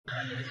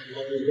延禧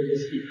攻略这个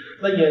戏，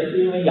那也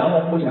是因为杨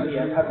蓉不想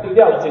演，他推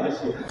掉了这个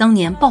戏。当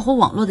年爆火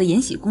网络的《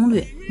延禧攻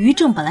略》，于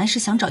正本来是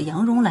想找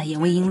杨蓉来演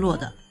魏璎珞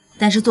的，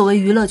但是作为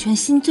娱乐圈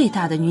心最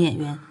大的女演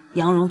员，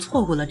杨蓉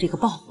错过了这个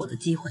爆火的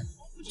机会。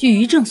据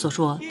于正所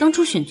说，当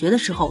初选角的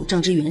时候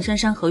正值袁姗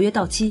姗合约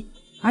到期，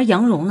而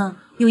杨蓉呢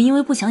又因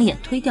为不想演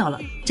推掉了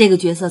这个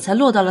角色，才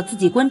落到了自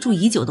己关注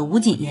已久的吴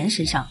谨言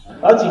身上。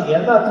而谨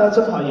言呢，他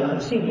正好也很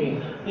幸运，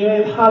因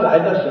为他来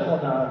的时候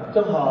呢，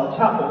正好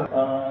恰逢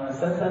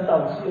姗姗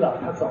到期了，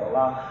他走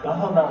了，然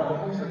后呢，我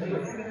们公司没有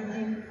资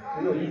金，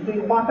只有一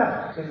堆花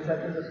旦，所以在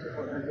这个时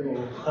候他就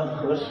很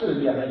合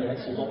适演了《延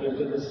禧攻略》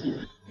这个戏。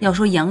要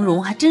说杨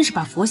蓉还真是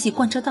把佛系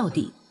贯彻到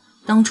底。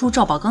当初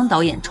赵宝刚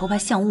导演筹拍《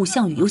像雾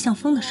像雨又像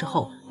风》的时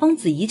候，方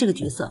子怡这个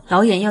角色，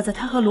导演要在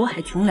他和罗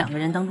海琼两个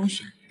人当中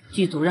选，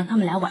剧组让他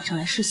们俩晚上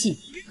来试戏，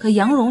可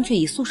杨蓉却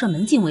以宿舍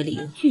门禁为理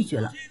由拒绝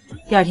了。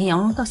第二天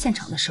杨蓉到现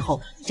场的时候，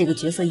这个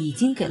角色已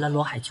经给了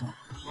罗海琼。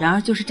然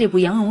而就是这部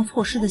杨蓉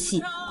错失的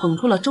戏，捧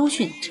出了周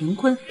迅、陈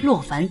坤、洛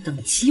凡等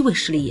7位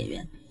实力演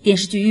员。电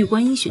视剧《玉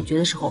观音》选角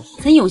的时候，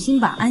曾有心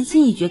把安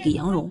心一角给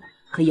杨蓉，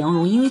可杨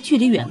蓉因为距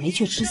离远没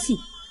去吃戏。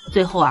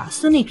最后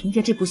孙俪凭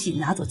借这部戏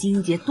拿走金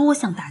鹰节多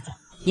项大奖，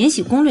《延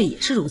禧攻略》也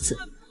是如此。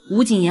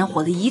吴谨言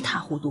火得一塌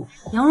糊涂，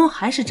杨蓉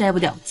还是摘不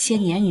掉千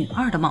年女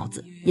二的帽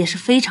子，也是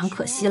非常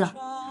可惜了。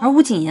而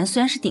吴谨言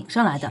虽然是顶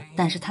上来的，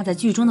但是他在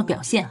剧中的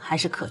表现还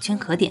是可圈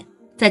可点，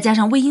再加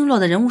上魏璎珞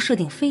的人物设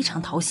定非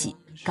常讨喜，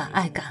敢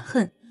爱敢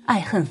恨，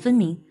爱恨分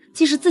明，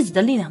即使自己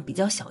的力量比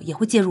较小，也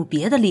会介入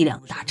别的力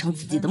量达成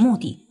自己的目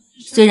的。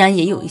虽然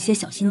也有一些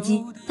小心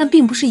机，但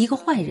并不是一个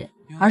坏人，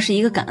而是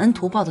一个感恩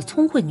图报的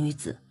聪慧女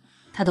子。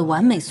她的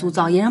完美塑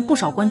造也让不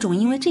少观众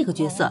因为这个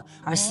角色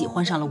而喜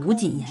欢上了吴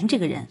谨言这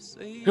个人。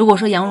如果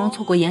说杨蓉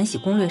错过《延禧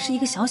攻略》是一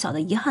个小小的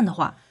遗憾的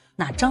话，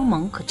那张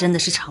萌可真的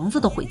是肠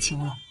子都悔青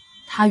了。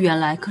他原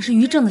来可是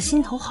于正的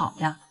心头好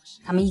呀，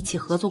他们一起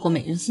合作过《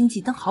美人心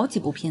计》等好几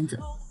部片子。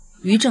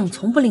于正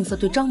从不吝啬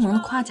对张萌的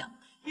夸奖，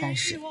但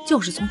是就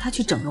是从他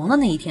去整容的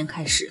那一天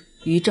开始，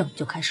于正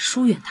就开始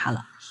疏远他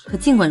了。可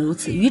尽管如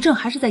此，于正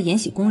还是在《延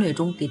禧攻略》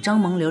中给张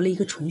萌留了一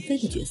个纯妃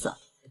的角色。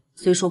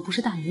虽说不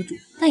是大女主，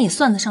但也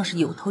算得上是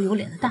有头有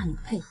脸的大女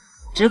配。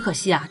只可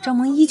惜张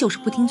萌依旧是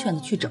不听劝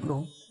的去整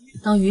容。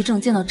当于正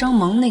见到张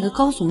萌那个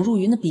高耸入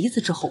云的鼻子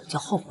之后，就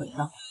后悔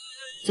了。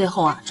最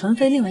后纯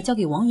妃另外交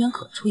给王源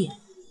可出演。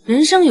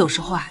人生有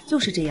时候就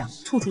是这样，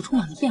处处充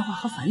满了变化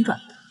和反转。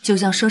就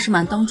像佘诗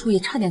曼当初也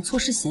差点错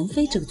失娴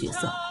妃这个角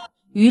色，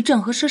于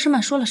正和佘诗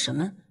曼说了什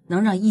么，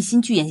能让一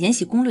心拒演《延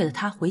禧攻略》的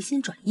他回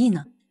心转意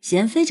呢？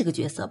娴妃这个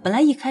角色本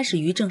来一开始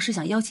于正是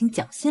想邀请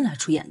蒋欣来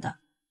出演的，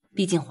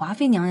毕竟华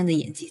妃娘娘的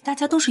演技大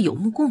家都是有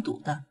目共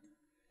睹的。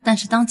但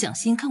是当蒋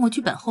欣看过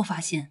剧本后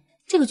发现，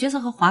这个角色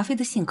和华妃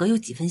的性格有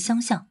几分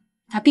相像，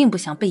她并不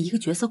想被一个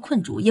角色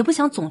困住，也不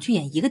想总去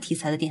演一个题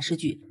材的电视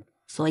剧，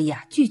所以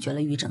拒绝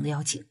了于正的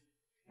邀请。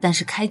但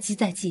是开机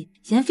在即，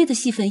娴妃的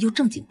戏份又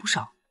正经不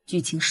少，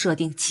剧情设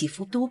定起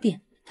伏多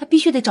变，她必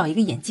须得找一个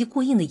演技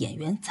过硬的演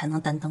员才能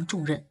担当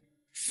重任。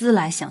思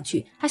来想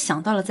去，他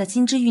想到了在《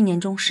金枝欲孽》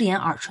中饰演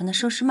耳唇的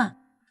佘诗曼。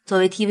作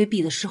为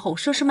TVB 的时候，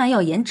佘诗曼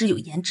要颜值有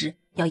颜值，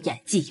要演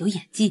技有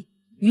演技。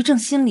于正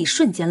心里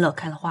瞬间乐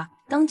开了花，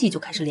当即就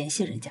开始联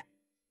系人家。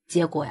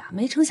结果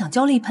没成想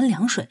浇了一盆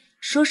凉水，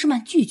佘诗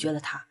曼拒绝了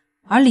他。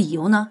而理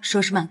由呢，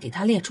佘诗曼给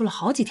他列出了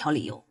好几条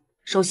理由。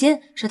首先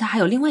是他还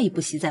有另外一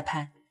部戏在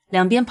拍，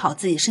两边跑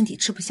自己身体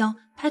吃不消，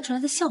拍出来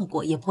的效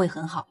果也不会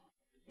很好。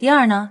第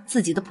二呢，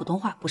自己的普通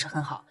话不是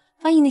很好，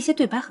翻译那些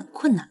对白很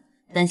困难，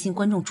担心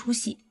观众出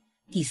戏。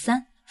第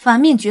三，反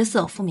面角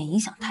色负面影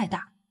响太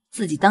大，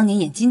自己当年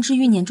演《金枝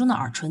欲孽》中的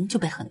耳唇就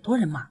被很多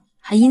人骂，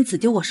还因此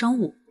丢过商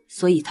务，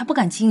所以他不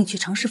敢轻易去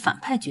尝试反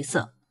派角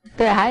色。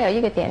对，还有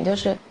一个点就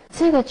是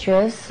这个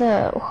角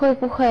色会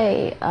不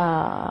会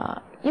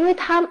因为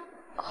他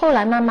后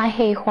来慢慢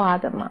黑化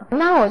的嘛，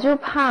那我就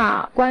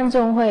怕观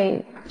众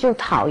会就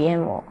讨厌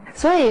我，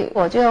所以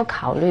我就有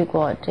考虑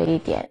过这一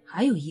点。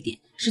还有一点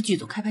是剧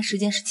组开拍时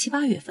间是7、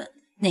8月份，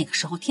那个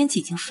时候天气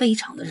已经非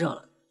常的热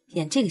了，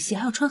演这个戏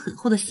还要穿很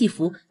厚的戏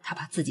服，他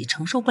怕自己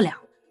承受不了。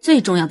最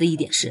重要的一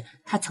点是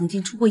他曾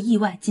经出过意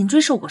外，颈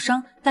椎受过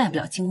伤，带不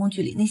了清宫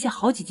剧里那些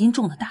好几斤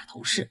重的大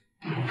头饰。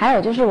还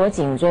有就是我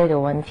颈椎的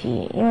问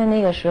题，因为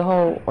那个时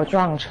候我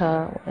撞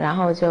车，然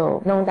后就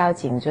弄到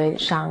颈椎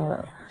伤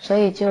了，所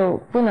以就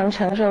不能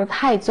承受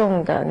太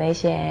重的那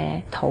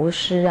些头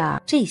饰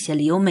这些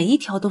理由每一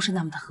条都是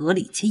那么的合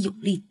理且有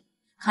力，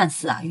看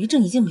似于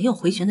正已经没有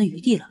回旋的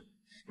余地了。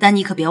但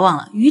你可别忘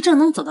了，于正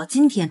能走到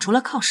今天，除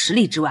了靠实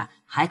力之外，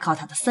还靠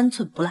他的3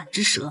寸不烂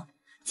之舌，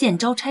见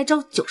招拆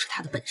招就是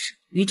他的本事。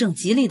于正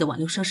极力的挽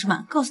留佘诗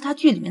曼，告诉他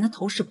剧里面的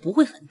头饰不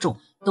会很重，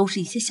都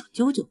是一些小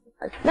揪揪。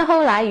那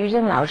后来于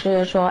正老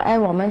师说，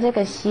我们这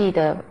个戏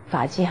的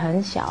发际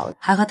很小，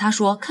还和他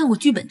说看过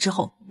剧本之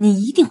后，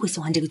你一定会喜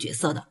欢这个角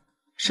色的。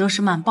佘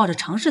诗曼抱着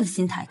尝试的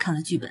心态看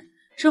了剧本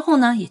之后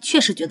呢，也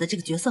确实觉得这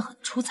个角色很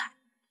出彩。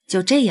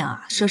就这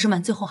样佘诗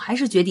曼最后还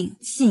是决定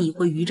信一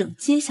回于正，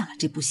接下了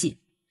这部戏。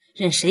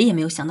任谁也没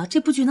有想到这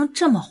部剧能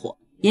这么火，《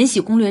延禧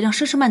攻略》让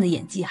佘诗曼的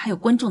演技还有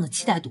观众的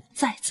期待度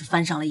再次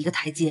翻上了一个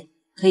台阶。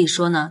可以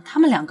说呢，他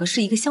们两个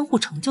是一个相互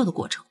成就的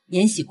过程。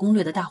延禧攻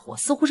略的大火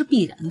似乎是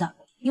必然的，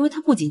因为它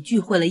不仅聚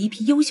会了一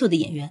批优秀的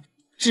演员，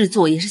制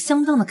作也是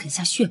相当的啃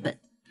下血本。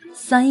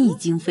3亿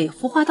经费，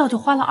服化道就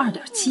花了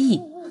2.7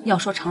亿。要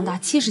说长达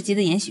70集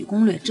的延禧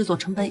攻略制作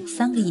成本有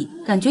3个亿，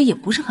感觉也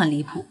不是很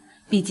离谱。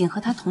毕竟和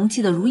他同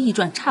期的《如懿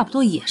传》差不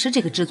多也是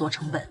这个制作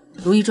成本。《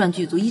如懿传》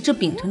剧组一直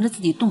秉承着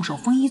自己动手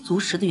丰衣足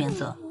食的原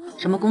则，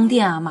什么宫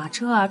殿啊、马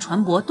车啊、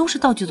船舶都是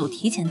道具组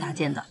提前搭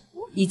建的，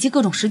以及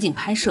各种实景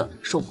拍摄、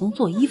手工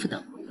做衣服等。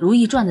《如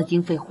懿传》的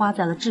经费花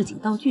在了置景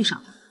道具上，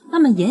那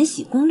么《延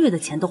禧攻略》的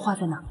钱都花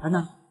在哪了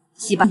呢？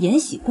细把《延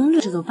禧攻略》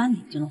制作班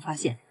底就能发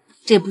现，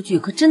这部剧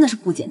可真的是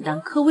不简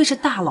单，可谓是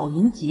大佬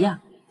云集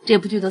啊！这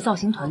部剧的造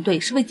型团队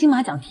是为金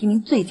马奖提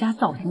名最佳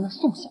造型的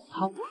宋小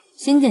涛，《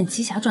仙剑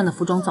奇侠传》的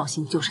服装造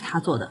型就是他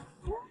做的，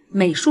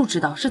美术指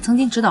导是曾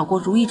经指导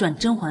过《如懿传》《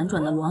甄嬛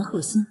传》的栾鹤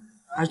鑫，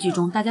而剧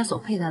中大家所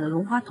佩戴的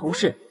绒花头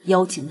饰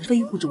邀请的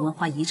非物质文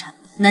化遗产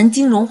南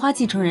京绒花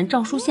继承人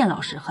赵书宪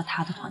老师和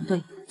他的团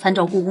队，参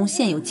照故宫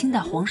现有清代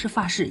皇室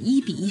发饰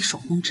1比1手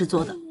工制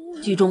作的。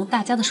剧中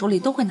大家的手里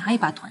都会拿一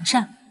把团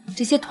扇，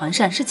这些团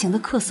扇是请的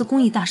缂丝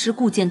工艺大师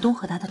顾建东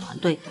和他的团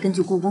队根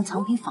据故宫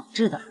藏品仿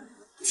制的，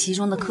其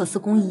中的缂丝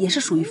工艺也是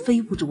属于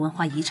非物质文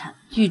化遗产。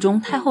剧中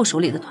太后手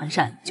里的团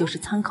扇就是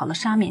参考了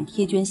沙面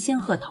贴绢仙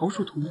鹤桃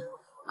树图，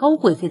高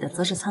贵妃的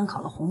则是参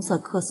考了红色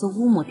缂丝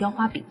乌木雕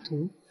花饼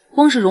图。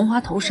光是绒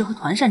花头饰和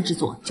团扇制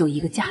作就一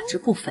个价值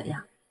不菲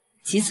啊。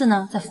其次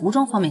呢，在服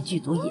装方面剧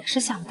组也是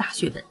下了大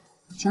血本，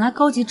请来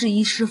高级制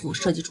衣师傅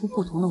设计出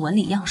不同的纹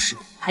理样式，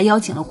还邀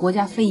请了国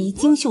家非遗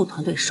精绣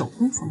团队手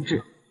工缝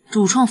制。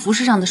主创服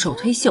饰上的手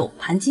推绣、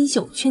盘金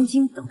绣、圈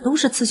金等都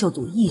是刺绣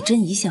组一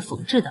针一线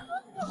缝制的，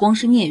光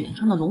是聂远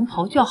穿的龙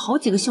袍就要好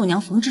几个绣娘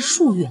缝制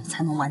数月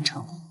才能完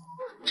成，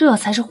这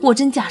才是货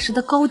真价实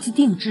的高级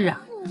定制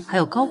啊！还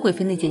有高贵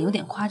妃那件有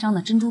点夸张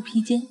的珍珠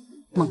披肩，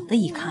猛的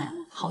一看啊，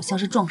好像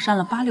是撞衫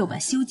了86版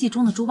《西游记》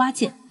中的猪八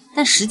戒，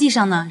但实际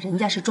上呢，人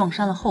家是撞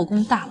衫了后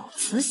宫大佬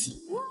慈禧，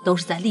都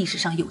是在历史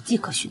上有迹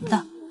可循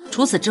的。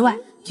除此之外，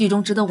剧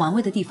中值得玩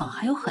味的地方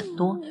还有很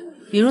多，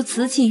比如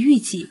瓷器、玉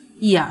器、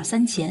一耳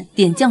三钱、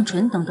点绛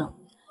唇等等。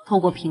透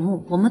过屏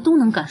幕，我们都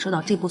能感受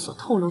到这部所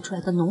透露出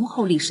来的浓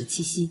厚历史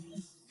气息，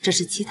这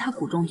是其他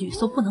古装剧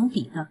所不能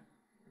比的。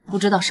不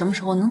知道什么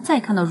时候能再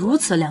看到如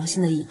此良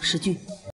心的影视剧。